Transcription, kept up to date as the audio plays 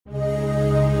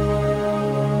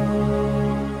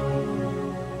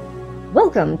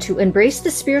Welcome to Embrace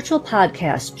the Spiritual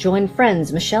Podcast. Join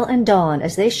friends Michelle and Dawn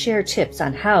as they share tips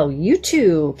on how you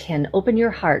too can open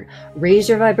your heart, raise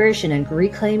your vibration, and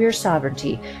reclaim your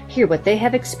sovereignty. Hear what they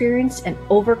have experienced and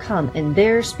overcome in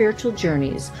their spiritual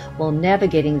journeys while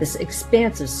navigating this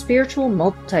expansive spiritual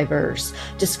multiverse.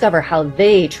 Discover how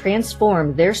they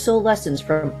transform their soul lessons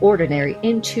from ordinary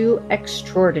into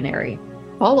extraordinary.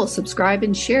 Follow, subscribe,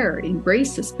 and share.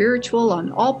 Embrace the Spiritual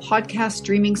on all podcast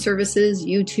streaming services,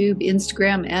 YouTube,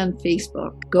 Instagram, and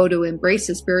Facebook. Go to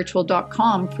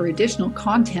embracethespiritual.com for additional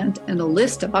content and a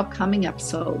list of upcoming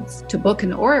episodes. To book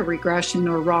an aura regression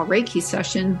or raw Reiki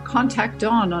session, contact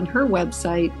Dawn on her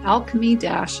website,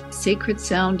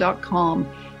 alchemy-sacredsound.com,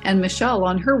 and Michelle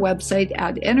on her website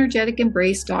at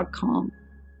energeticembrace.com.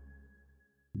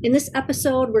 In this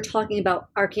episode, we're talking about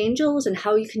archangels and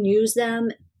how you can use them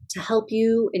to help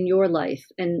you in your life.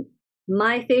 And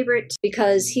my favorite,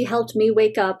 because he helped me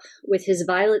wake up with his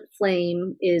violet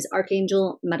flame, is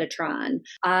Archangel Metatron.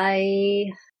 I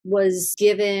was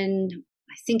given,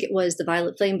 I think it was the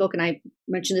Violet Flame book, and I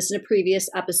mentioned this in a previous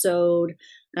episode,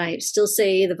 and I still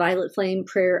say the Violet Flame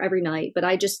prayer every night, but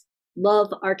I just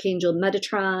love Archangel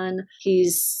Metatron.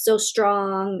 He's so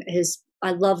strong.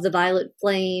 I love the Violet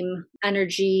Flame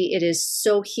energy. It is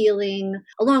so healing,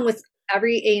 along with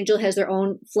every angel has their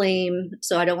own flame,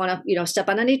 so I don't want to, step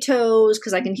on any toes,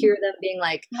 because I can hear them being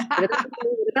like, "What about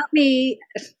me?"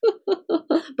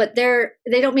 But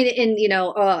they don't mean it in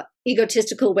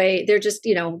egotistical way. They're just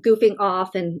goofing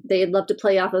off, and they love to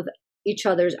play off of each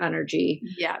other's energy.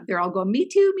 Yeah, they're all going, "Me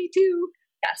too, me too."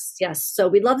 Yes. So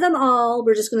we love them all.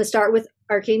 We're just going to start with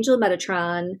Archangel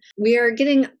Metatron. We are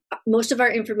getting most of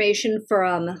our information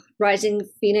from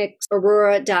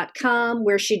risingphoenixaurora.com,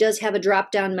 where she does have a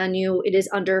drop-down menu. It is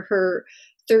under her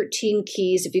 13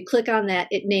 keys. If you click on that,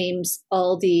 it names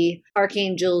all the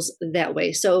archangels that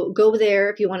way. So go there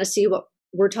if you want to see what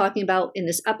we're talking about in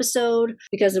this episode,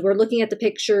 because we're looking at the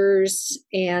pictures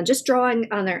and just drawing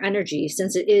on their energy,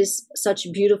 since it is such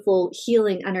beautiful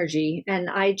healing energy. And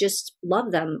I just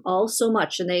love them all so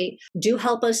much. And they do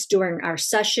help us during our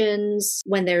sessions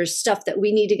when there's stuff that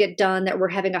we need to get done that we're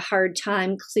having a hard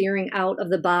time clearing out of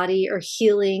the body or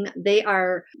healing. They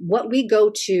are what we go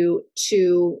to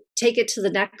take it to the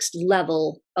next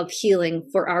level of healing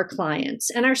for our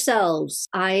clients and ourselves.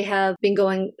 I have been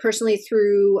going personally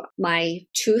through my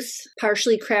tooth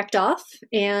partially cracked off,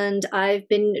 and I've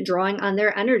been drawing on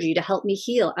their energy to help me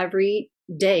heal every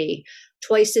day,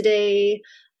 twice a day.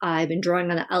 I've been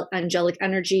drawing on angelic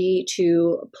energy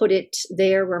to put it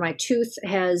there where my tooth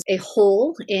has a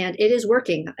hole, and it is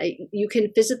working. You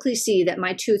can physically see that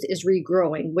my tooth is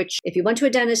regrowing, which if you went to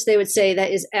a dentist, they would say that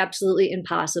is absolutely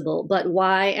impossible. But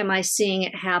why am I seeing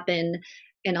it happen?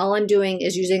 And all I'm doing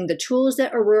is using the tools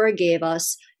that Aurora gave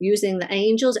us, using the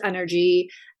angels' energy,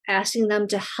 asking them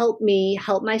to help me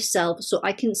help myself so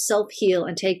I can self-heal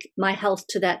and take my health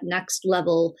to that next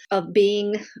level of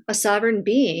being a sovereign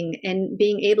being and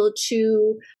being able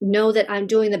to know that I'm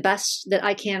doing the best that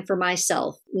I can for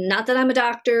myself. Not that I'm a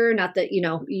doctor, not that,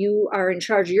 you are in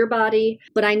charge of your body,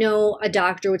 but I know a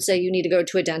doctor would say you need to go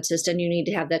to a dentist and you need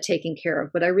to have that taken care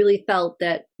of. But I really felt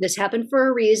that this happened for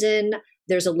a reason.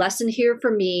 There's a lesson here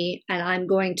for me, and I'm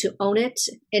going to own it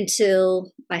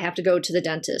until I have to go to the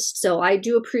dentist. So I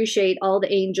do appreciate all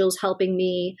the angels helping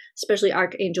me, especially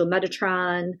Archangel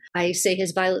Metatron. I say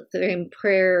his Violet Flame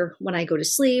prayer when I go to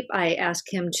sleep. I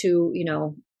ask him to,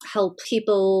 help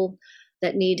people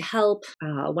that need help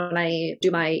when I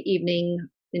do my evening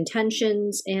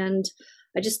intentions. And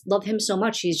I just love him so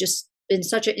much. He's just been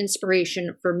such an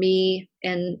inspiration for me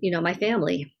and, my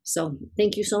family. So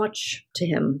thank you so much to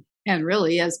him. And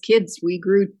really, as kids, we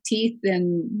grew teeth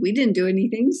and we didn't do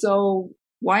anything. So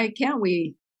why can't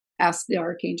we ask the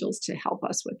archangels to help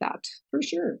us with that? For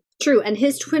sure. True. And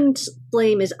his twin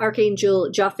flame is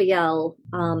Archangel Jophiel.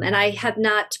 And I have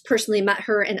not personally met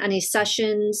her in any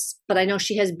sessions, but I know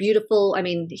she has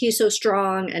he's so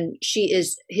strong, and she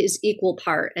is his equal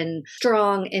part and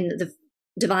strong in the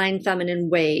divine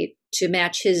feminine way to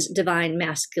match his divine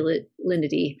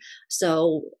masculinity.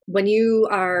 So when you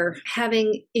are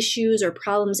having issues or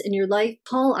problems in your life,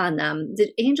 call on them.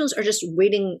 The angels are just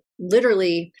waiting.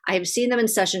 Literally, I have seen them in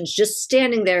sessions just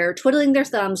standing there, twiddling their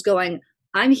thumbs, going,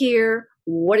 "I'm here.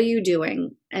 What are you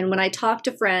doing?" And when I talk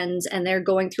to friends and they're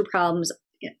going through problems,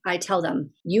 I tell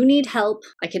them, you need help.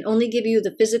 I can only give you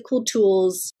the physical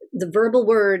tools, the verbal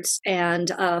words. And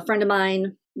a friend of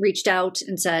mine reached out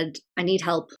and said, "I need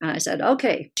help." And I said,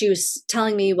 "Okay." She was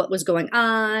telling me what was going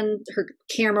on. Her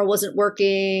camera wasn't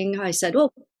working. I said,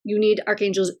 "Well, you need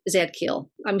Archangel Zadkiel.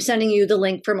 I'm sending you the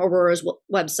link from Aurora's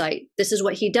website. This is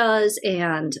what he does."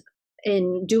 And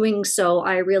in doing so,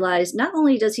 I realized not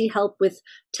only does he help with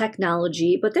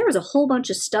technology, but there was a whole bunch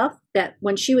of stuff that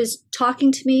when she was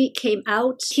talking to me came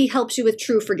out. He helps you with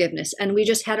true forgiveness. And we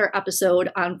just had our episode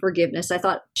on forgiveness. I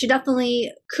thought she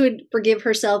definitely could forgive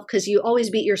herself, because you always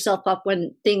beat yourself up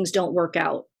when things don't work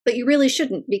out. But you really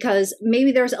shouldn't, because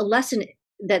maybe there's a lesson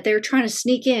that they're trying to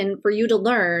sneak in for you to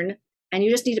learn. And you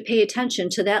just need to pay attention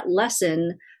to that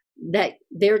lesson that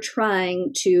they're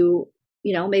trying to,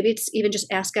 maybe it's even just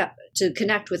ask up to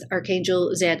connect with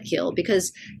Archangel Zadkiel,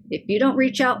 because if you don't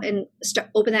reach out and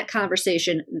open that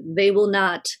conversation, they will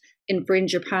not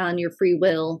infringe upon your free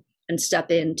will and step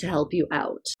in to help you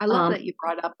out. I love that you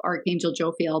brought up Archangel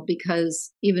Jophiel,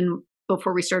 because even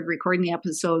before we started recording the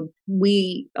episode,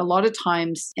 we a lot of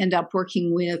times end up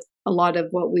working with a lot of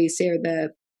what we say are the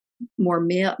more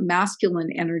masculine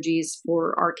energies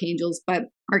for archangels, but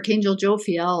Archangel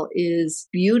Jophiel is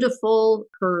beautiful.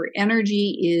 Her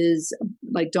energy is,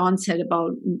 like Dawn said,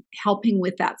 about helping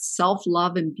with that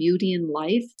self-love and beauty in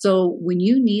life. So when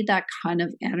you need that kind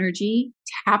of energy,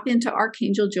 tap into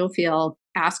Archangel Jophiel,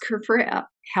 ask her for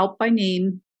help by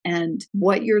name and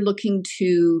what you're looking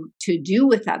to do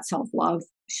with that self-love.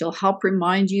 She'll help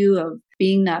remind you of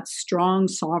being that strong,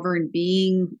 sovereign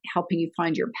being, helping you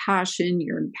find your passion,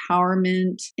 your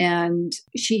empowerment. And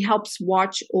she helps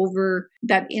watch over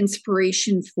that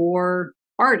inspiration for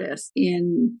artists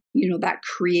in, that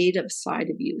creative side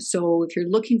of you. So if you're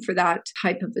looking for that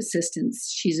type of assistance,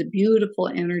 she's a beautiful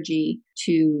energy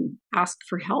to ask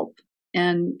for help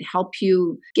and help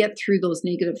you get through those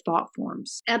negative thought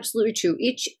forms. Absolutely true.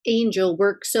 Each angel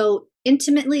works so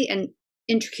intimately and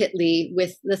intricately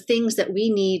with the things that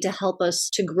we need to help us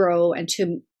to grow and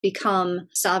to become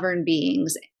sovereign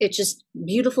beings. It's just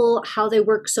beautiful how they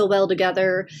work so well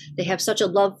together. They have such a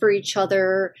love for each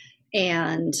other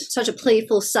and such a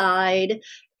playful side.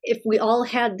 If we all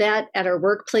had that at our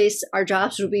workplace, our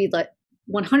jobs would be like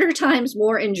 100 times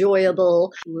more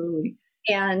enjoyable. Absolutely.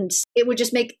 And it would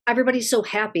just make everybody so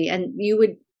happy, and you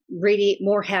would radiate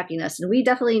more happiness. And we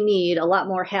definitely need a lot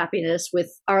more happiness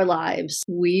with our lives.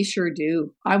 We sure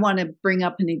do. I want to bring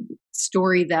up a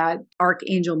story that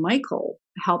Archangel Michael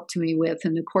helped me with.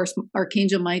 And of course,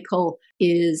 Archangel Michael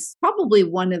is probably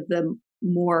one of the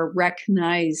more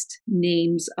recognized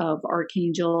names of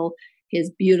Archangel. His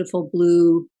beautiful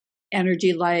blue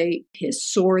energy light, his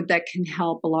sword that can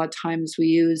help. A lot of times we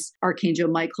use Archangel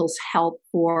Michael's help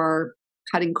for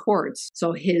cutting cords.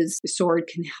 So his sword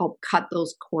can help cut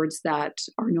those cords that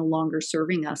are no longer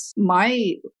serving us.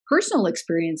 My personal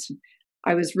experience,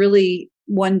 I was really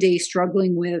one day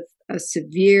struggling with a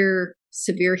severe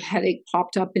headache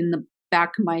popped up in the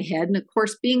back of my head. And of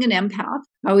course, being an empath,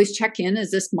 I always check in,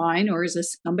 is this mine or is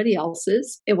this somebody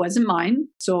else's? It wasn't mine.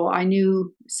 So I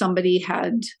knew somebody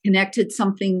had connected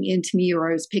something into me, or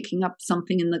I was picking up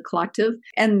something in the collective.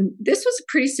 And this was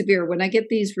pretty severe. When I get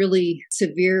these really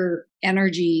severe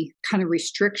energy kind of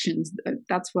restrictions,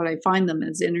 that's what I find them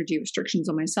as, energy restrictions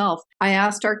on myself. I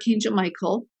asked Archangel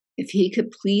Michael if he could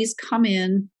please come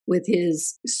in with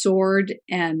his sword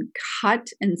and cut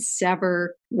and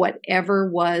sever whatever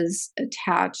was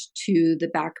attached to the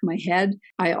back of my head.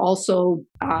 I also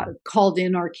called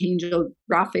in Archangel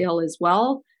Raphael as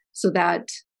well, so that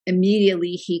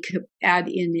immediately he could add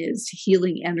in his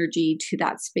healing energy to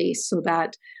that space, so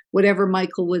that whatever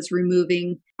Michael was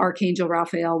removing, Archangel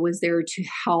Raphael was there to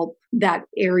help that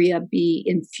area be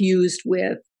infused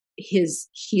with his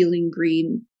healing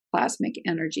green plasmic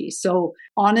energy. So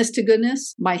honest to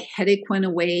goodness, my headache went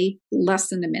away less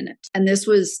than a minute. And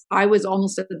I was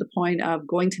almost at the point of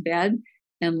going to bed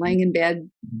and laying in bed,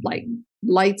 like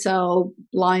lights out,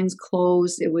 blinds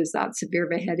closed. It was that severe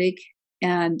of a headache.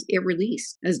 And it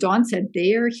released. As Dawn said,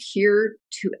 they are here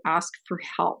to ask for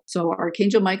help. So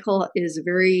Archangel Michael is a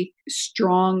very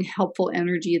strong, helpful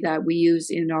energy that we use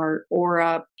in our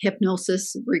aura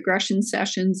hypnosis regression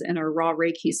sessions and our raw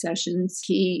Reiki sessions.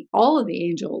 All of the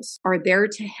angels are there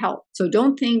to help. So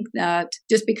don't think that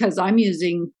just because I'm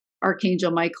using Archangel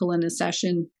Michael in a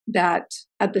session, that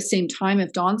at the same time,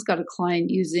 if Dawn's got a client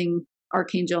using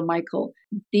Archangel Michael,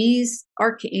 these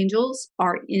archangels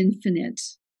are infinite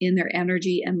in their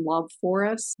energy and love for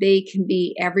us. They can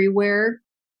be everywhere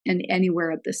and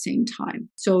anywhere at the same time.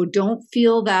 So don't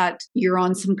feel that you're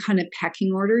on some kind of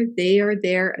pecking order. They are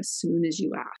there as soon as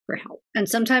you ask for help. And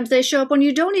sometimes they show up when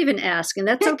you don't even ask, and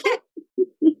that's okay.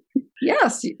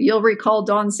 Yes, you'll recall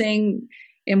Dawn saying,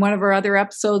 in one of our other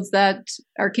episodes that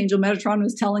Archangel Metatron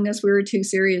was telling us we were too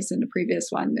serious in the previous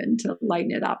one and to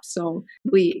lighten it up. So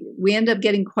we end up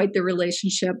getting quite the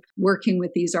relationship working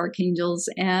with these archangels,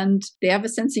 and they have a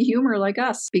sense of humor like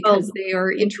us because they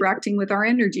are interacting with our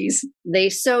energies. They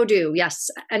so do. Yes.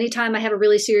 Anytime I have a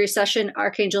really serious session,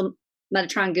 Archangel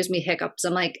Metatron gives me hiccups.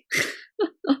 I'm like,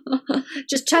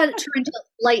 just trying to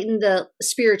lighten the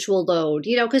spiritual load,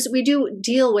 because we do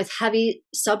deal with heavy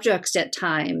subjects at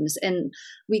times, and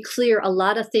we clear a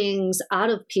lot of things out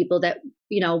of people that,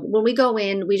 when we go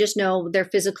in, we just know their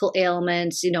physical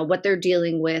ailments, what they're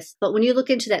dealing with. But when you look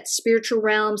into that spiritual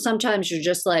realm, sometimes you're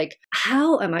just like,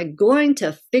 how am I going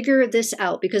to figure this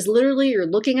out? Because literally you're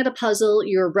looking at a puzzle,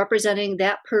 you're representing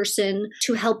that person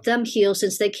to help them heal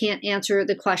since they can't answer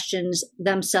the questions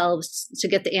themselves to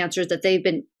get the answers that they've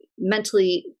been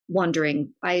mentally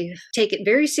wondering. I take it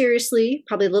very seriously,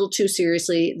 probably a little too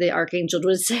seriously, the Archangel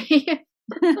would say.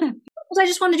 I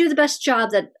just want to do the best job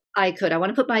that I could. I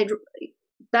want to put my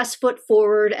best foot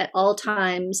forward at all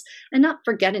times and not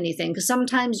forget anything, because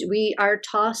sometimes we are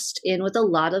tossed in with a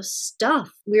lot of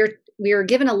stuff. We are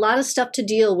given a lot of stuff to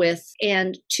deal with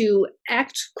and to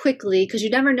act quickly, because you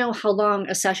never know how long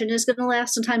a session is going to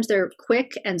last. Sometimes they're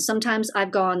quick, and sometimes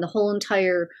I've gone the whole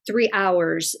entire 3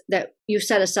 hours that you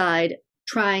set aside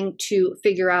trying to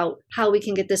figure out how we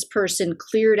can get this person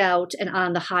cleared out and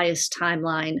on the highest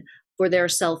timeline for their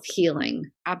self-healing.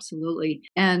 Absolutely.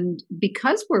 And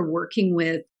because we're working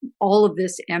with all of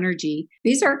this energy,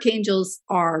 these archangels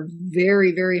are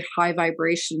very, very high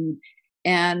vibration.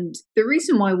 And the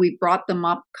reason why we brought them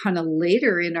up kind of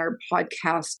later in our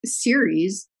podcast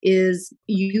series is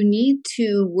you need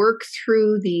to work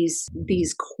through these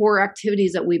core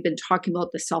activities that we've been talking about,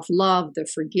 the self-love, the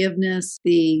forgiveness,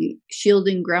 the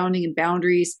shielding, grounding, and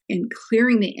boundaries, and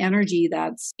clearing the energy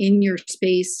that's in your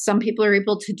space. Some people are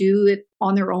able to do it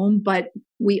on their own, but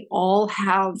we all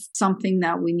have something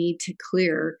that we need to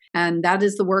clear. And that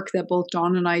is the work that both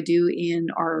Dawn and I do in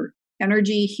our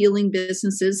energy healing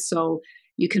businesses. So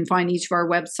you can find each of our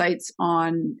websites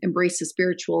on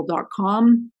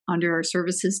embracethespiritual.com under our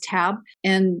services tab.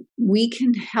 And we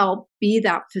can help be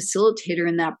that facilitator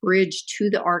and that bridge to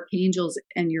the archangels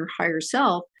and your higher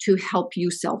self to help you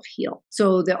self-heal.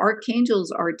 So the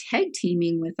archangels are tag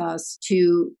teaming with us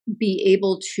to be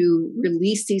able to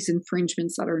release these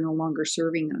infringements that are no longer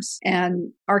serving us.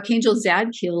 And Archangel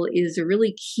Zadkiel is a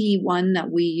really key one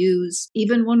that we use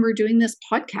even when we're doing this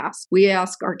podcast. We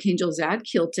ask Archangel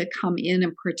Zadkiel to come in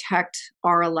and protect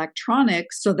our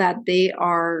electronics so that they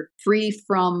are free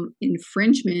from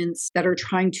infringements that are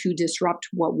trying to disrupt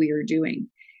what we are doing.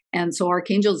 And so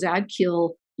Archangel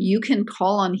Zadkiel, you can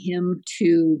call on him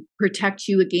to protect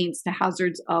you against the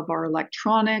hazards of our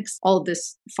electronics, all of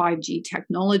this 5G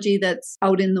technology that's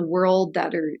out in the world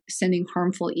that are sending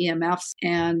harmful EMFs,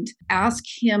 and ask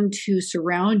him to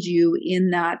surround you in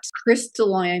that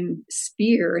crystalline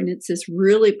sphere. And it's this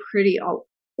really pretty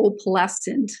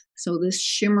opalescent, so this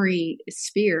shimmery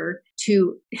sphere,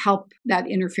 to help that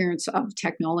interference of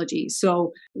technology.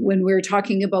 So when we're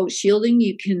talking about shielding,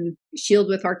 you can shield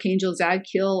with Archangel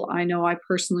Zadkiel. I know I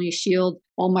personally shield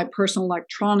all my personal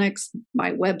electronics,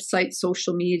 my website,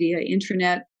 social media,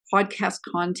 internet, podcast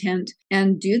content,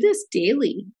 and do this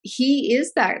daily. He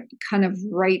is that kind of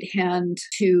right hand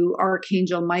to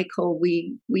Archangel Michael.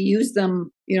 We use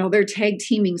them, they're tag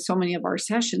teaming so many of our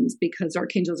sessions because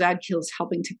Archangel Zadkiel is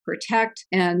helping to protect.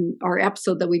 And our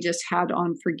episode that we just had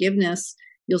on forgiveness,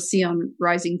 you'll see on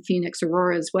Rising Phoenix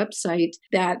Aurora's website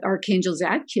that Archangel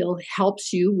Zadkiel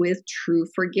helps you with true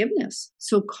forgiveness.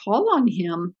 So call on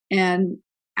him and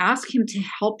ask him to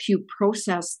help you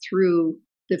process through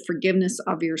the forgiveness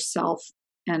of yourself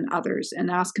and others,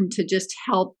 and ask him to just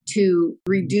help to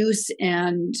reduce,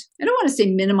 and I don't want to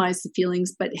say minimize the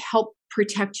feelings, but help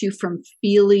protect you from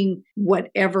feeling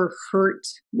whatever hurt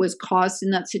was caused in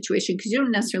that situation, because you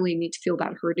don't necessarily need to feel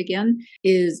that hurt again,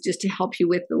 is just to help you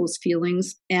with those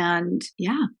feelings. And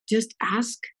just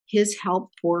ask his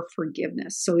help for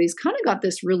forgiveness. So he's kind of got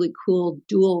this really cool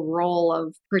dual role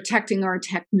of protecting our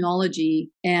technology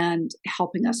and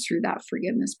helping us through that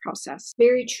forgiveness process.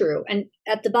 Very true. And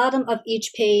at the bottom of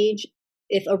each page,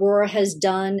 if Aurora has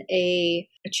done a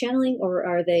channeling, or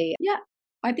are they? Yeah,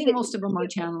 I think most of them are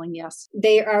channeling, yes.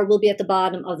 They will be at the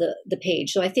bottom of the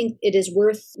page. So I think it is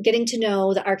worth getting to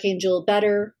know the Archangel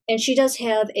better. And she does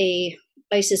have a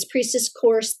Isis Priestess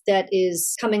course that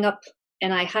is coming up,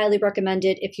 and I highly recommend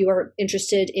it if you are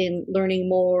interested in learning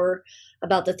more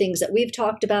about the things that we've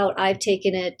talked about. I've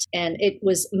taken it, and it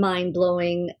was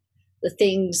mind-blowing, the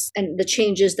things and the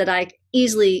changes that I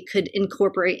easily could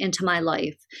incorporate into my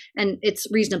life. And it's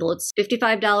reasonable. It's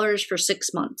 $55 for 6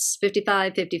 months,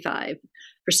 $55.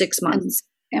 for 6 months.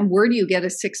 And where do you get a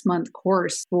 6-month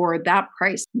course for that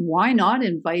price? Why not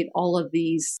invite all of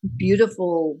these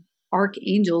beautiful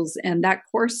archangels? And that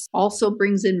course also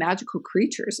brings in magical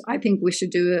creatures. I think we should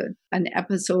do an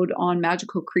episode on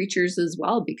magical creatures as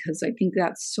well, because I think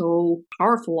that's so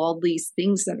powerful. All these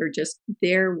things that are just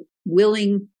there,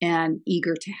 willing and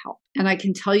eager to help. And I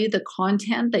can tell you the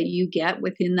content that you get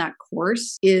within that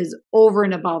course is over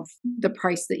and above the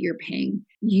price that you're paying.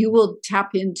 You will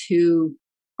tap into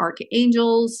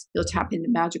archangels, you'll tap into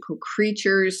magical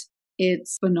creatures.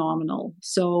 It's phenomenal.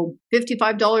 So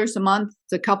 $55 a month,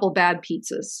 it's a couple bad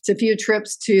pizzas. It's a few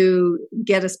trips to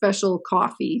get a special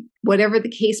coffee. Whatever the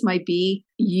case might be,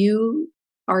 you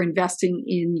are investing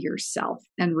in yourself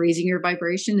and raising your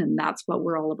vibration. And that's what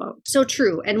we're all about. So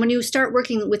true. And when you start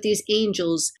working with these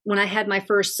angels, when I had my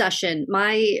first session,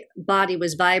 my body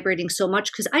was vibrating so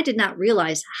much because I did not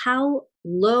realize how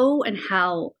low and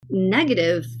how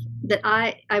negative that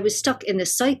I was stuck in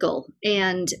this cycle.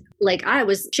 And like I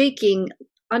was shaking.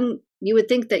 You would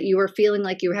think that you were feeling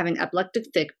like you were having epileptic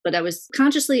fit, but I was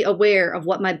consciously aware of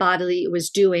what my body was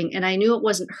doing. And I knew it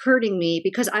wasn't hurting me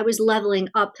because I was leveling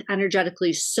up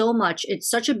energetically so much. It's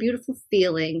such a beautiful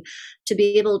feeling to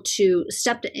be able to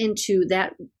step into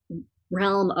that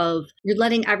realm of you're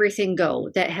letting everything go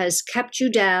that has kept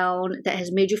you down, that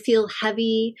has made you feel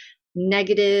heavy,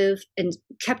 negative, and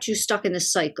kept you stuck in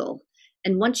this cycle.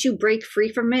 And once you break free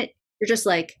from it, you're just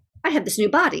like, I have this new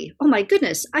body. Oh my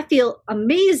goodness, I feel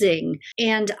amazing.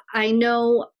 And I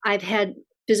know I've had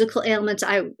physical ailments.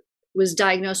 I was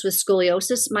diagnosed with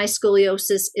scoliosis. My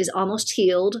scoliosis is almost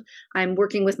healed. I'm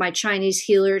working with my Chinese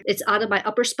healer. It's out of my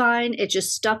upper spine. It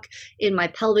just stuck in my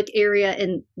pelvic area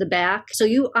in the back. So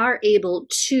you are able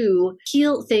to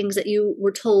heal things that you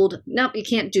were told, nope, you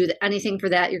can't do anything for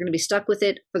that. You're going to be stuck with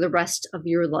it for the rest of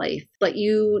your life. But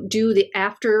you do the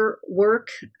after work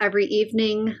every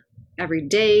evening, every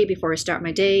day before I start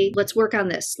my day. Let's work on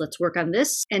this. Let's work on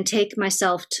this and take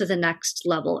myself to the next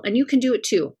level. And you can do it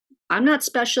too. I'm not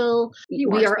special.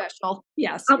 We are special.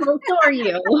 Yes. Oh, well, so are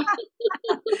you.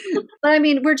 But I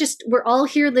mean, we're all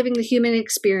here living the human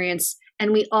experience,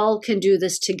 and we all can do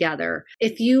this together.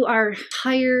 If you are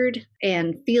tired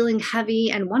and feeling heavy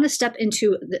and want to step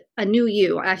into a new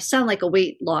you, I sound like a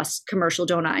weight loss commercial,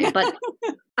 don't I? But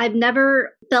I've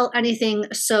never felt anything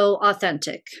so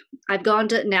authentic. I've gone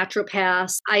to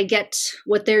naturopaths. I get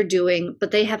what they're doing,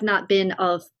 but they have not been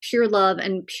of pure love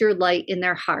and pure light in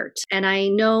their heart. And I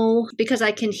know because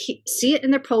I can see it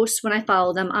in their posts when I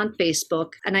follow them on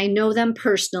Facebook, and I know them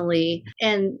personally,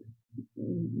 and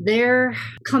they're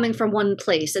coming from one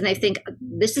place and they think,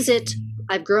 this is it.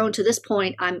 I've grown to this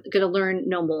point. I'm going to learn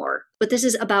no more. But this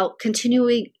is about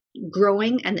continually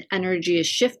growing, and the energy is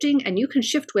shifting, and you can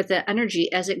shift with that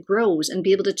energy as it grows and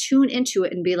be able to tune into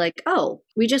it and be like, oh,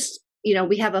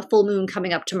 we have a full moon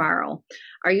coming up tomorrow.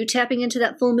 Are you tapping into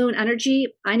that full moon energy?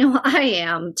 I know I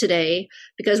am today,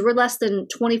 because we're less than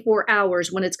 24 hours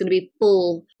when it's going to be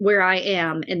full where I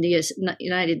am in the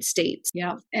United States.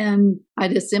 Yeah. And I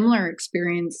had a similar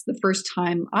experience the first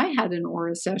time I had an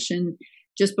aura session,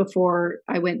 just before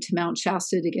I went to Mount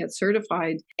Shasta to get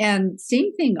certified. And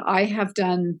same thing, I have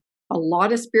done a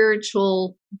lot of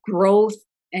spiritual growth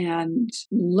and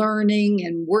learning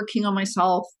and working on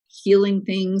myself, healing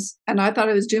things. And I thought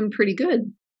I was doing pretty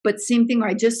good. But same thing,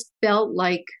 I just felt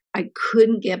like I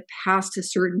couldn't get past a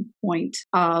certain point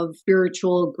of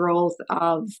spiritual growth,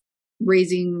 of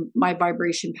raising my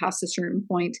vibration past a certain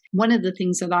point. One of the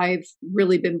things that I've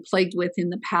really been plagued with in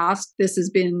the past, this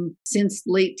has been since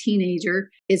late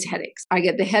teenager, is headaches. I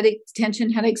get the headaches,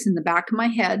 tension headaches in the back of my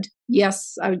head.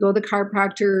 Yes, I would go to the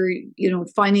chiropractor,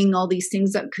 finding all these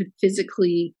things that could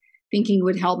physically, thinking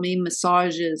would help me,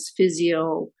 massages,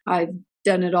 physio. I've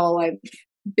done it all. I've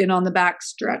been on the back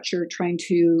stretcher trying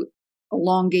to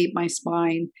elongate my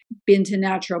spine, been to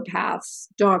naturopaths,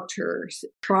 doctors,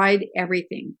 tried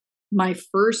everything. My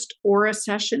first aura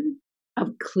session of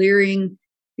clearing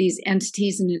these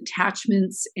entities and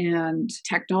attachments and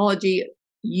technology,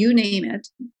 you name it.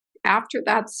 After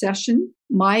that session,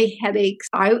 my headaches,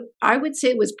 I would say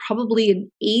it was probably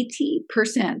an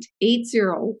 80%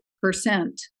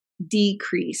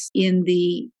 decrease in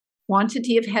the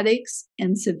quantity of headaches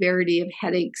and severity of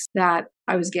headaches that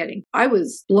I was getting. I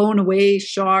was blown away,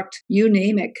 shocked, you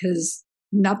name it, because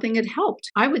nothing had helped.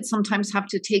 I would sometimes have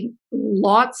to take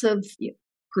lots of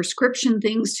prescription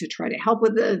things to try to help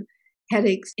with the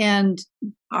headaches. And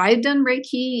I've done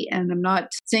Reiki, and I'm not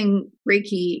saying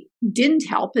Reiki didn't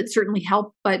help. It certainly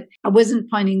helped, but I wasn't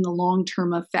finding the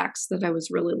long-term effects that I was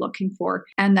really looking for.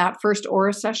 And that first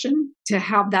aura session, to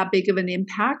have that big of an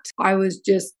impact, I was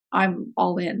just I'm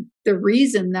all in. The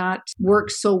reason that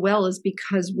works so well is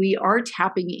because we are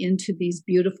tapping into these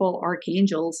beautiful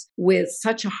archangels with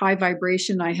such a high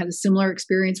vibration. I had a similar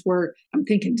experience where I'm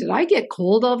thinking, did I get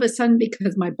cold all of a sudden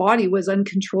because my body was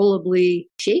uncontrollably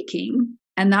shaking?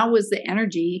 And that was the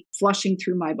energy flushing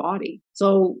through my body.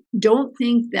 So don't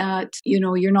think that,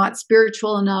 you're not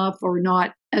spiritual enough or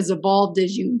not as evolved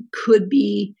as you could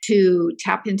be to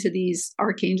tap into these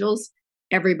archangels.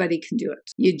 Everybody can do it.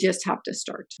 You just have to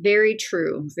start. Very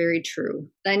true. Very true.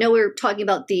 I know we're talking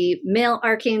about the male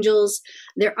archangels.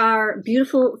 There are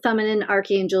beautiful feminine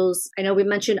archangels. I know we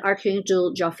mentioned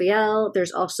Archangel Jophiel.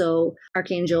 There's also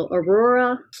Archangel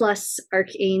Aurora plus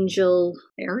Archangel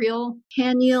Ariel.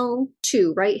 Haniel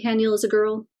too, right? Haniel is a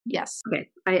girl? Yes.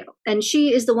 Okay. And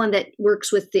she is the one that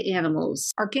works with the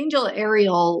animals. Archangel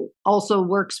Ariel also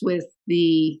works with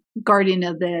the guardian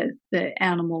of the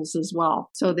animals as well.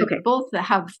 So they both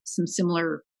have some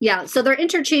similar. Yeah. So they're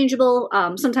interchangeable.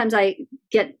 Sometimes I'm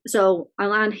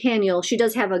on Haniel. She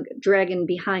does have a dragon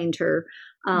behind her.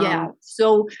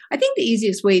 So I think the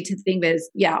easiest way to think of it is,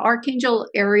 Archangel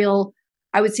Ariel,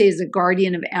 I would say, is a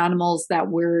guardian of animals that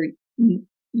we're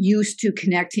used to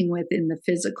connecting with in the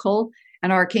physical.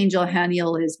 And Archangel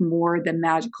Haniel is more the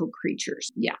magical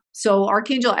creatures. Yeah. So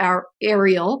Archangel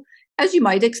Ariel, as you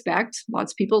might expect,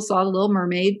 lots of people saw The Little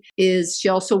Mermaid, she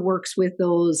also works with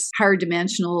those higher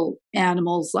dimensional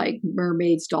animals like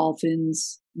mermaids,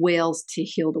 dolphins, whales to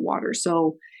heal the water.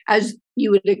 So as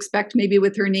you would expect, maybe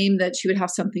with her name, that she would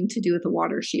have something to do with the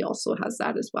water. She also has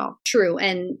that as well. True.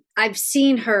 And I've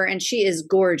seen her and she is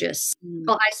gorgeous.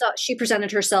 Well, she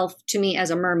presented herself to me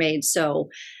as a mermaid. So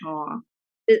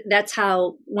that's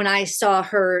how, when I saw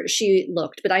her, she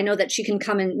looked. But I know that she can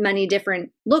come in many different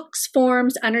looks,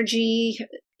 forms, energy.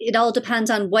 It all depends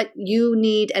on what you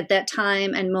need at that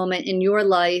time and moment in your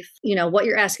life, what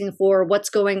you're asking for, what's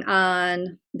going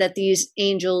on, that these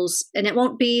angels, and it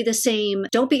won't be the same.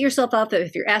 Don't beat yourself up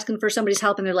if you're asking for somebody's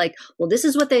help and they're like, well, this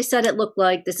is what they said it looked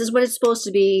like. This is what it's supposed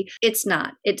to be. It's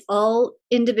not. It's all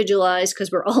individualized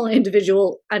because we're all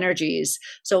individual energies.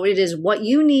 So it is what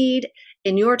you need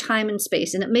in your time and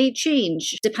space. And it may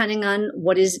change depending on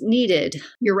what is needed.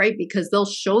 You're right, because they'll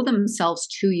show themselves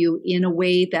to you in a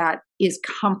way that is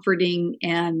comforting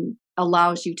and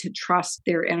allows you to trust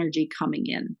their energy coming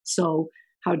in. So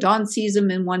how Dawn sees them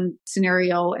in one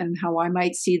scenario and how I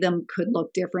might see them could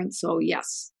look different. So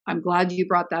yes, I'm glad you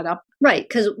brought that up. Right,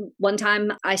 because one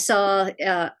time I saw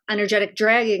energetic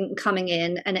dragon coming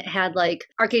in and it had like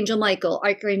Archangel Michael,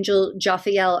 Archangel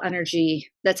Jophiel energy.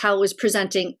 That's how it was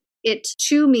presenting it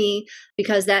to me,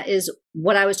 because that is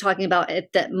what I was talking about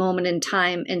at that moment in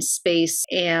time and space,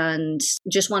 and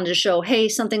just wanted to show, hey,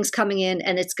 something's coming in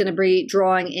and it's going to be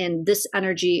drawing in this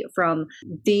energy from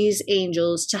these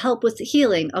angels to help with the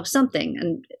healing of something.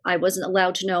 And I wasn't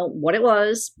allowed to know what it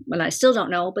was, and I still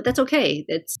don't know, but that's okay.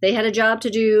 They had a job to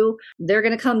do. They're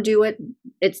going to come do it.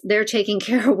 They're taking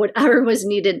care of whatever was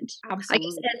needed. Absolutely. I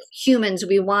guess as humans,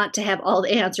 we want to have all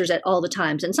the answers at all the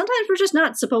times. And sometimes we're just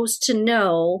not supposed to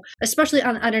know, especially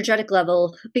on an energetic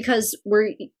level, because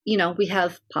we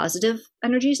have positive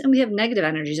energies and we have negative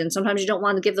energies. And sometimes you don't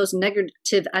want to give those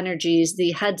negative energies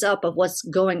the heads up of what's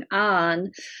going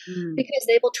on because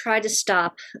they will try to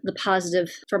stop the positive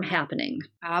from happening.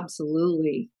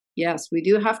 Absolutely. Yes, we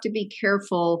do have to be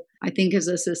careful. I think as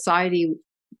a society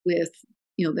with,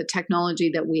 the technology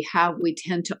that we have, we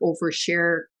tend to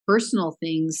overshare personal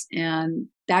things, and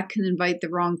that can invite the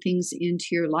wrong things into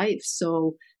your life.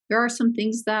 So there are some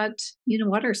things that,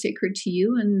 are sacred to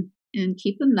you, and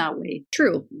keep them that way.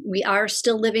 True. We are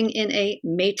still living in a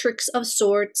matrix of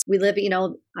sorts. We live,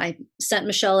 I sent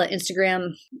Michelle an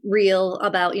Instagram reel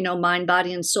about, mind,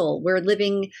 body, and soul. We're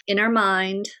living in our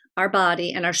mind, our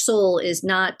body, and our soul is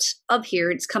not of here.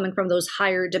 It's coming from those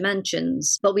higher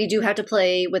dimensions. But we do have to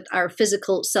play with our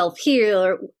physical self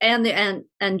here and the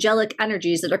angelic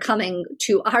energies that are coming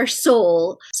to our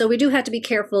soul. So we do have to be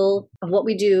careful of what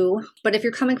we do. But if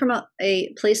you're coming from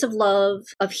a place of love,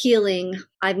 of healing,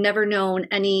 I've never known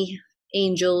any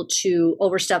angel to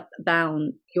overstep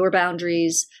your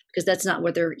boundaries, because that's not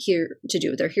what they're here to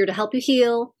do. They're here to help you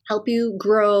heal, help you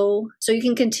grow, so you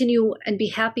can continue and be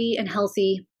happy and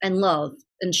healthy and love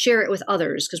and share it with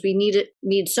others, because we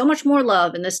need so much more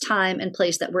love in this time and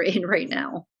place that we're in right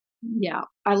now. Yeah.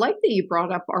 I like that you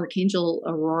brought up Archangel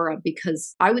Aurora,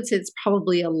 because I would say it's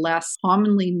probably a less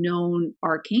commonly known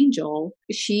archangel.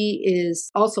 She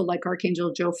is also, like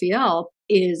Archangel Jophiel,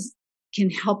 can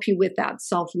help you with that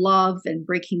self-love and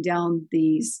breaking down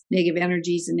these negative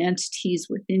energies and entities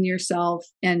within yourself,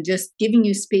 and just giving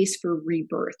you space for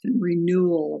rebirth and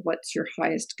renewal of what's your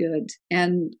highest good.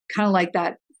 And kind of like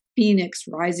that phoenix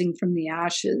rising from the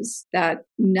ashes, that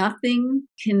nothing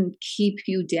can keep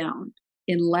you down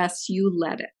unless you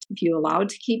let it. If you allow it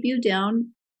to keep you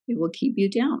down, it will keep you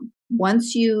down.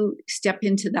 Once you step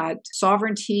into that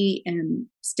sovereignty and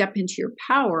step into your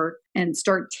power and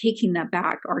start taking that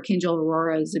back, Archangel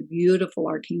Aurora is a beautiful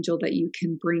archangel that you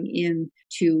can bring in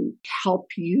to help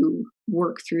you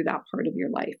work through that part of your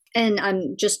life. And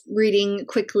I'm just reading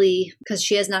quickly because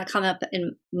she has not come up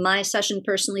in my session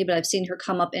personally, but I've seen her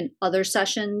come up in other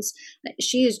sessions.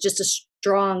 She is just a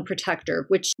strong protector,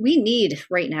 which we need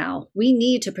right now. We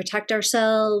need to protect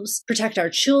ourselves, protect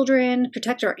our children,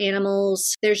 protect our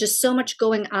animals. There's just so much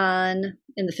going on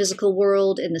in the physical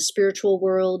world, in the spiritual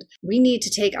world. We need to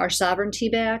take our sovereignty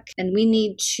back, and we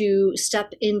need to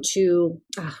step into,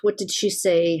 what did she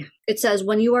say? It says,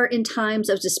 when you are in times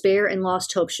of despair and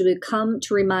lost hope, she will come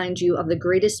to remind you of the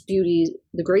great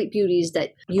beauties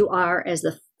that you are as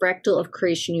the fractal of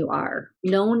creation you are,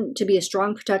 known to be a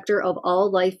strong protector of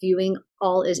all life, viewing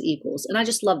all as equals. And I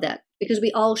just love that, because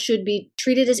we all should be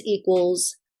treated as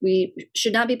equals. We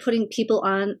should not be putting people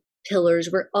on pillars.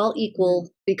 We're all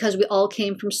equal because we all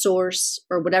came from source,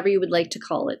 or whatever you would like to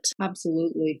call it.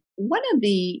 Absolutely. One of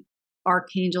the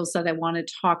archangels that I want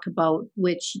to talk about,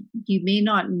 which you may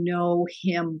not know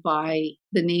him by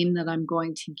the name that I'm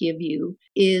going to give you,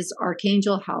 is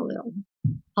Archangel Hallel.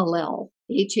 Hallel.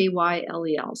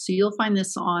 Haylel. So you'll find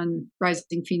this on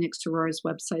Rising Phoenix Aurora's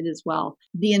website as well.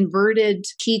 The inverted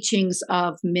teachings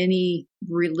of many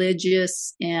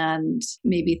religious and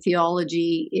maybe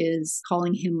theology is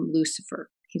calling him Lucifer.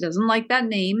 He doesn't like that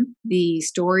name. The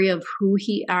story of who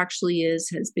he actually is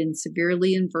has been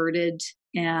severely inverted.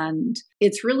 And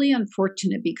it's really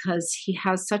unfortunate because he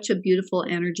has such a beautiful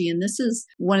energy. And this is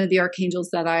one of the archangels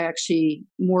that I actually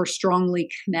more strongly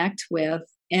connect with.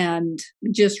 And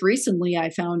just recently, I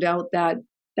found out that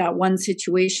one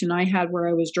situation I had where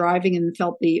I was driving and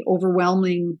felt the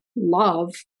overwhelming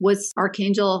love was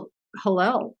Archangel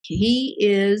Hallel. He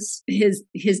is, his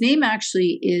name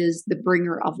actually is the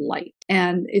bringer of light,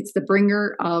 and it's the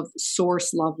bringer of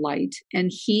source love light. And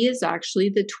he is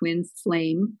actually the twin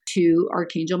flame to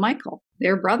Archangel Michael.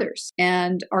 They're brothers.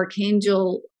 And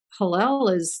Archangel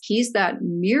Hallel he's that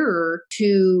mirror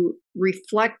to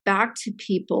reflect back to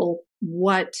people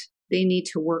what they need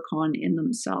to work on in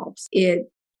themselves. It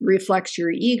reflects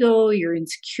your ego, your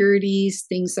insecurities,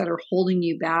 things that are holding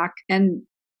you back. And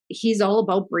he's all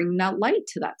about bringing that light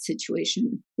to that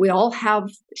situation. We all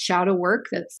have shadow work.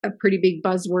 That's a pretty big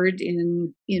buzzword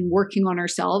in working on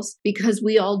ourselves, because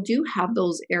we all do have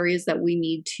those areas that we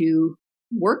need to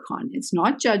work on. It's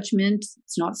not judgment.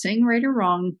 It's not saying right or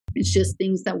wrong. It's just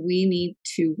things that we need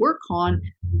to work on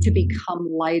to become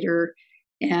lighter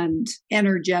and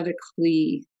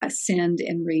energetically ascend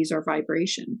and raise our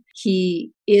vibration.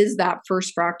 He is that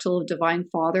first fractal of Divine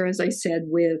Father, as I said,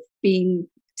 with being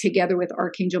together with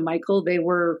Archangel Michael. They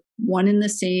were one and the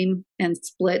same and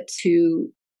split to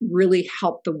really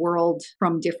help the world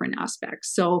from different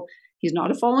aspects. So he's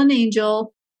not a fallen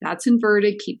angel. That's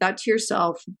inverted. Keep that to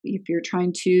yourself. If you're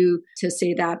trying to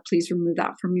say that, please remove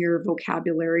that from your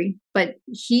vocabulary. But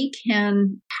he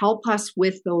can help us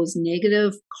with those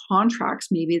negative contracts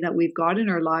maybe that we've got in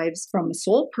our lives from a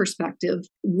soul perspective.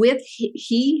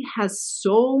 He has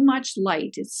so much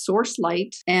light. It's source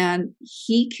light, and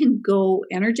he can go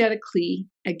energetically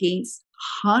against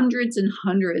hundreds and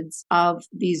hundreds of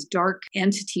these dark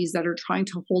entities that are trying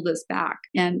to hold us back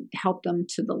and help them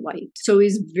to the light. So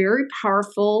he's very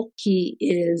powerful.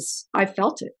 I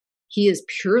felt it. He is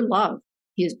pure love.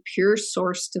 He is pure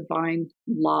source divine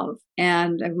love.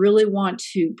 And I really want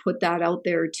to put that out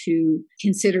there to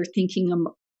consider thinking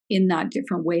in that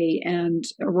different way. And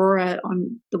Aurora,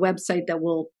 on the website that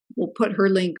we'll put her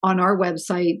link on our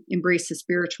website,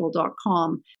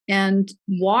 embracethespiritual.com, and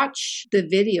watch the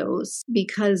videos,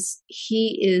 because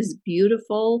he is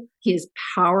beautiful, he is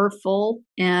powerful,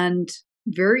 and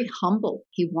very humble.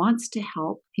 He wants to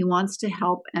help. He wants to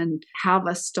help and have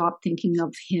us stop thinking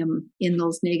of him in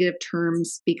those negative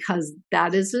terms, because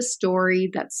that is a story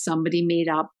that somebody made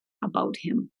up about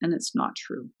him, and it's not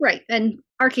true. Right. And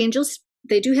archangels,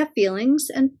 they do have feelings,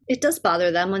 and it does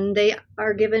bother them when they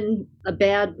are given a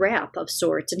bad rap of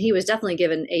sorts. And he was definitely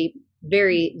given a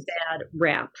very bad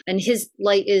rap. And his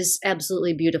light is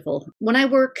absolutely beautiful. When I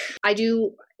work,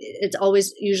 it's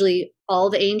always usually all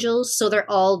the angels. So they're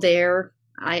all there.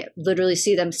 I literally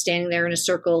see them standing there in a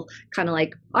circle, kind of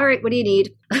like, all right, what do you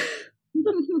need?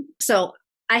 So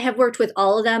I have worked with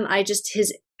all of them.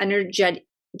 His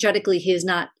energetically he has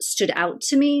not stood out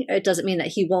to me. It doesn't mean that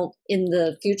he won't in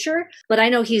the future, but I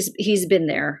know he's been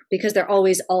there because they're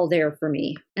always all there for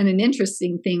me. And an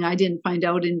interesting thing I didn't find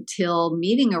out until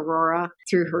meeting Aurora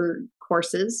through her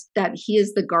courses, that he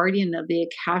is the guardian of the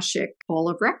Akashic Hall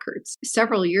of Records.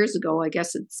 Several years ago, I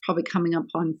guess it's probably coming up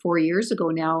on 4 years ago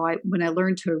now, when I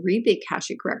learned to read the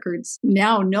Akashic Records,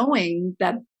 now knowing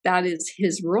that that is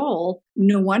his role,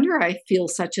 no wonder I feel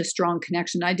such a strong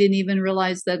connection. I didn't even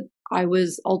realize that I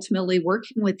was ultimately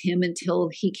working with him until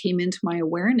he came into my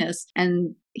awareness,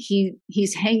 and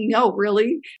he's hanging out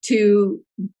really to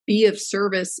be of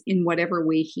service in whatever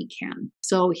way he can.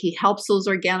 So he helps those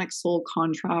organic soul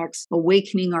contracts,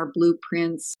 awakening our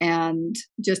blueprints. And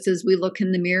just as we look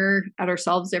in the mirror at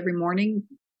ourselves every morning,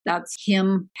 that's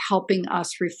him helping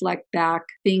us reflect back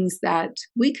things that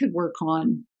we could work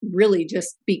on, really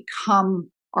just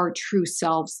become our true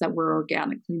selves that we're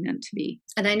organically meant to be.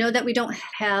 And I know that we don't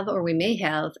have, or we may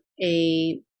have,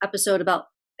 a episode about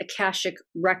Akashic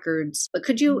records, but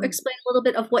could you explain a little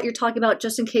bit of what you're talking about,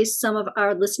 just in case some of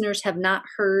our listeners have not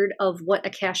heard of what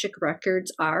Akashic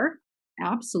records are?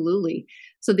 Absolutely.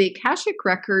 So the Akashic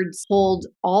records hold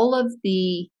all of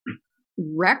the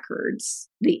records,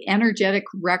 the energetic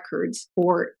records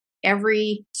for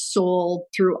every soul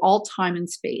through all time and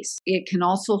space. It can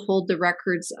also hold the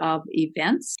records of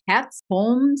events, pets,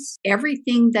 homes,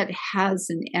 everything that has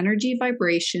an energy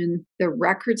vibration. The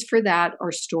records for that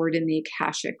are stored in the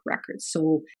Akashic records.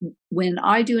 So when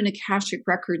I do an Akashic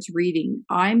records reading,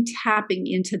 I'm tapping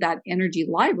into that energy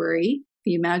library.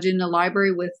 If you imagine a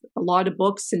library with a lot of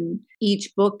books and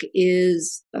each book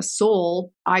is a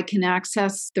soul, I can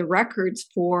access the records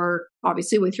for,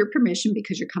 obviously with your permission,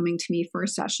 because you're coming to me for a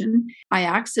session. I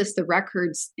access the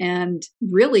records and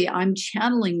really I'm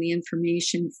channeling the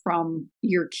information from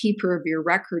your keeper of your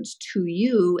records to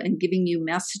you and giving you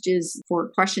messages for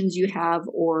questions you have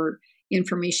or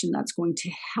information that's going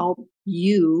to help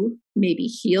you maybe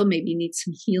heal, maybe you need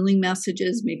some healing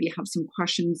messages, maybe you have some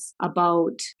questions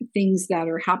about things that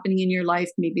are happening in your life.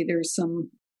 Maybe there's some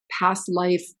past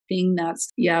life thing that's,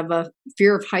 you have a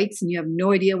fear of heights and you have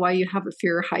no idea why you have a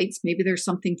fear of heights. Maybe there's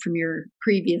something from your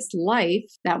previous life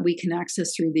that we can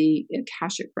access through the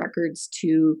Akashic records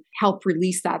to help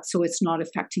release that so it's not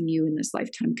affecting you in this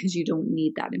lifetime because you don't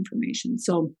need that information.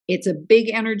 So it's a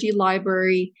big energy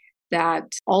library that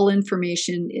all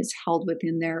information is held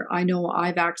within there. I know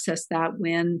I've accessed that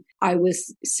when I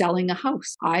was selling a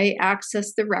house. I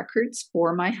accessed the records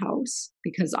for my house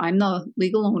because I'm the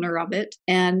legal owner of it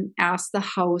and asked the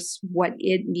house what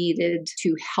it needed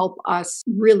to help us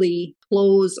really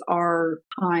close our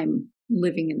time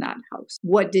living in that house.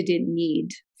 What did it need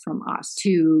from us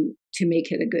to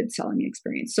make it a good selling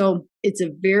experience? So it's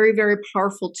a very, very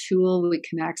powerful tool. We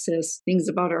can access things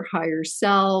about our higher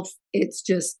self. It's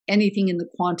just anything in the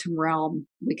quantum realm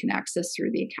we can access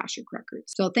through the Akashic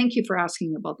records. So thank you for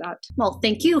asking about that. Well,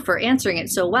 thank you for answering it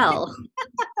so well.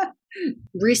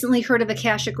 Recently heard of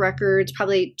Akashic records,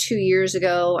 probably 2 years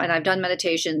ago, and I've done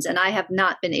meditations and I have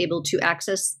not been able to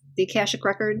access the Akashic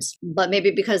records, but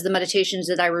maybe because the meditations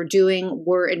that I were doing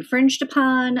were infringed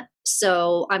upon.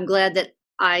 So I'm glad that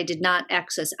I did not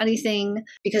access anything,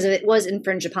 because if it was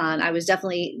infringed upon, I was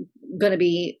definitely going to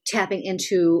be tapping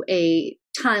into a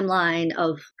timeline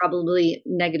of probably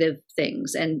negative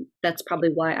things. And that's probably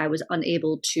why I was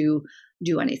unable to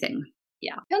do anything.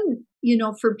 Yeah. And,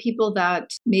 for people that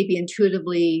maybe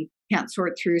intuitively can't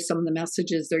sort through some of the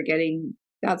messages they're getting,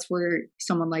 that's where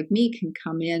someone like me can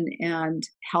come in and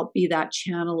help be that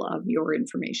channel of your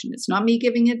information. It's not me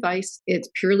giving advice. It's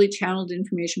purely channeled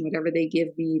information. Whatever they give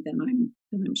me, then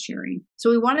I'm sharing.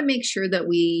 So we want to make sure that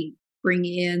we bring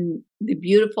in the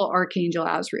beautiful Archangel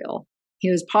Azrael. He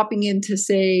was popping in to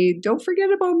say, don't forget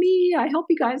about me. I help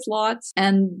you guys lots.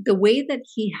 And the way that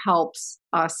he helps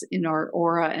us in our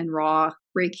aura and raw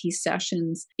Reiki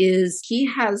sessions is he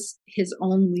has his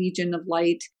own legion of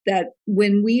light that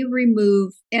when we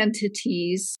remove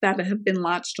entities that have been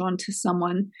latched onto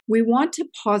someone, we want to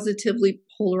positively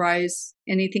polarize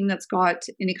anything that's got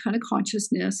any kind of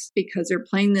consciousness because they're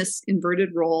playing this inverted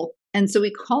role. And so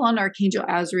we call on Archangel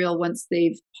Azrael once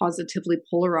they've positively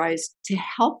polarized to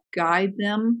help guide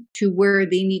them to where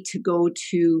they need to go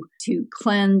to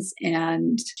cleanse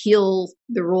and heal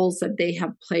the roles that they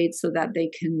have played so that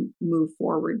they can move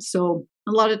forward. So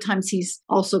a lot of times he's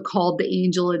also called the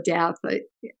angel of death. I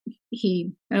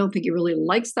don't think he really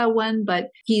likes that one, but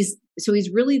he's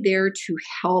really there to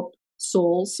help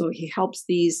souls. So he helps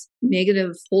these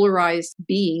negative polarized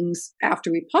beings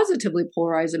after we positively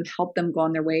polarize them, help them go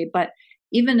on their way. But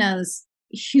even as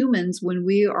humans, when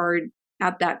we are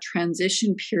at that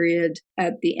transition period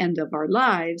at the end of our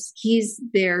lives, he's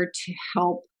there to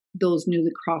help those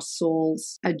newly crossed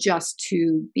souls adjust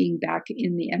to being back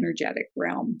in the energetic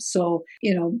realm. So,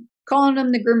 calling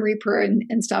him the Grim Reaper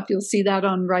and stuff, you'll see that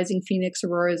on Rising Phoenix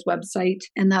Aurora's website.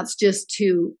 And that's just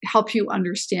to help you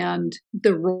understand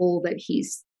the role that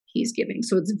he's giving.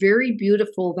 So it's very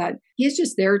beautiful that he's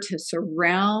just there to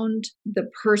surround the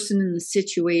person in the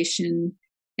situation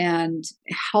and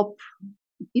help,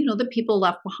 the people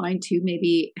left behind to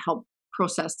maybe help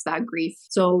process that grief.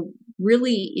 So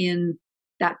really in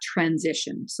that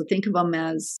transition. So think of them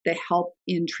as the help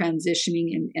in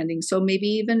transitioning and ending. So maybe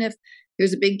even if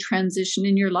there's a big transition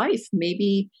in your life,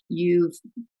 maybe you've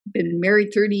been married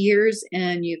 30 years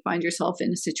and you find yourself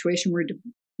in a situation where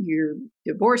you're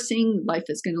divorcing, life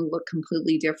is going to look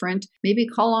completely different. Maybe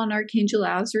call on Archangel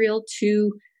Azrael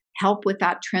to help with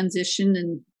that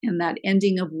transition and that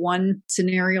ending of one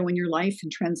scenario in your life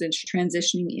and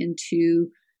transitioning into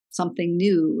something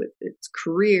new, its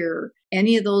career,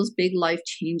 any of those big life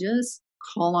changes.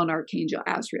 Call on Archangel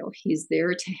Azrael. He's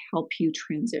there to help you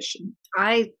transition.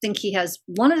 I think he has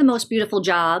one of the most beautiful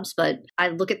jobs, but I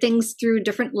look at things through a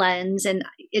different lens, and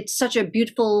it's such a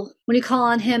beautiful, when you call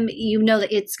on him, you know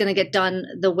that it's going to get done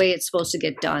the way it's supposed to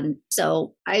get done.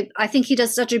 So I think he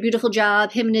does such a beautiful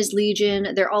job. Him and his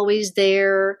Legion, they're always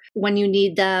there when you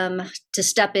need them to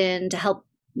step in to help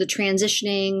the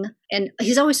transitioning. And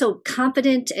he's always so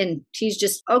confident, and he's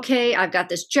just, okay, I've got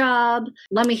this job,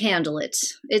 let me handle it.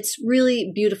 It's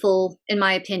really beautiful in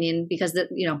my opinion, because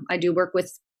I do work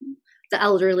with the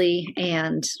elderly,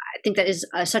 and I think that is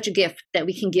such a gift that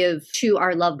we can give to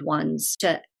our loved ones,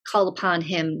 to call upon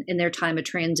him in their time of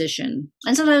transition.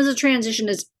 And sometimes the transition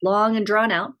is long and drawn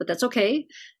out, but that's okay.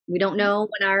 We don't know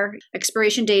when our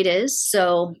expiration date is,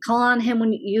 so call on him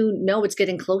when you know it's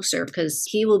getting closer, because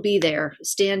he will be there,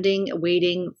 standing,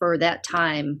 waiting for that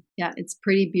time. Yeah, it's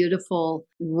pretty beautiful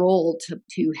role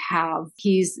to have.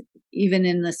 He's, even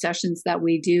in the sessions that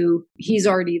we do, he's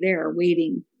already there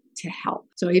waiting to help.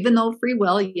 So even though free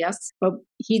will, yes, but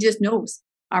he just knows,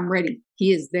 I'm ready.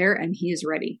 He is there and he is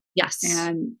ready. Yes.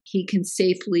 And he can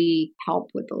safely help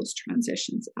with those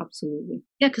transitions. Absolutely.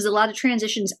 Yeah, because a lot of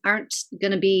transitions aren't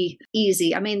going to be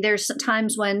easy. I mean, there's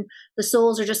times when the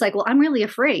souls are just like, well, I'm really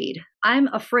afraid. I'm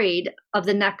afraid of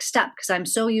the next step because I'm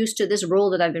so used to this role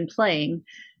that I've been playing.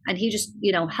 And he just,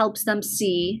 helps them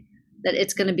see that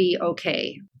it's going to be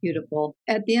okay. Beautiful.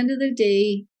 At the end of the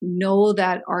day, know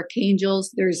that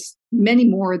archangels, there's many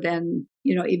more than,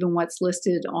 even what's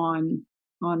listed on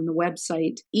the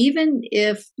website. Even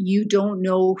if you don't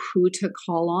know who to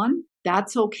call on,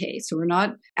 that's okay. So we're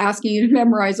not asking you to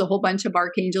memorize a whole bunch of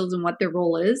archangels and what their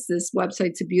role is. This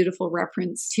website's a beautiful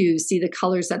reference to see the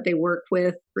colors that they work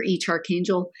with for each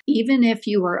archangel. Even if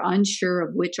you are unsure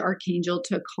of which archangel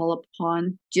to call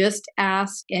upon, just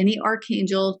ask any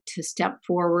archangel to step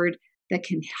forward that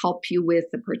can help you with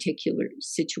the particular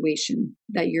situation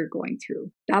that you're going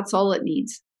through. That's all it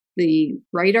needs. The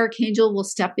right archangel will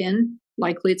step in.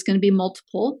 Likely it's going to be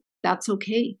multiple. That's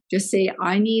okay. Just say,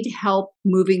 I need help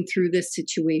moving through this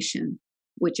situation.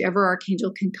 Whichever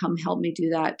archangel can come help me do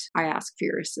that, I ask for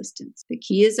your assistance. The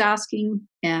key is asking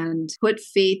and put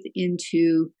faith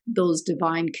into those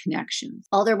divine connections.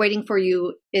 All they're waiting for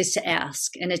you is to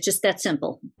ask. And it's just that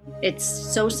simple. It's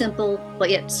so simple, but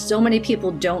yet so many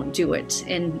people don't do it.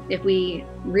 And if we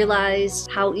realized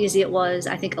how easy it was,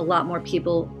 I think a lot more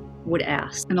people would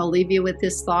ask. And I'll leave you with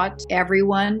this thought.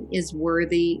 Everyone is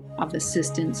worthy of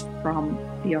assistance from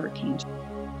the archangel.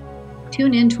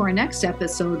 Tune in to our next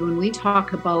episode when we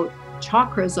talk about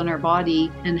chakras on our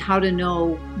body and how to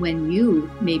know when you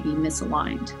may be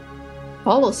misaligned.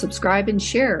 Follow, subscribe, and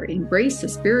share Embrace the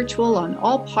Spiritual on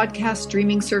all podcast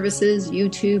streaming services,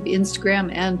 YouTube, Instagram,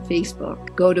 and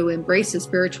Facebook. Go to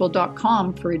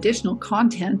embracethespiritual.com for additional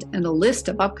content and a list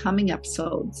of upcoming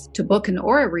episodes. To book an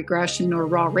aura regression or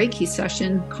raw Reiki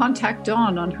session, contact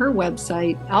Dawn on her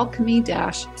website,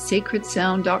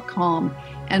 alchemy-sacredsound.com,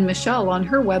 and Michelle on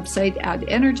her website at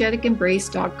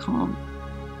energeticembrace.com.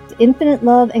 Infinite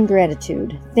love and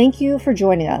gratitude. Thank you for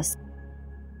joining us.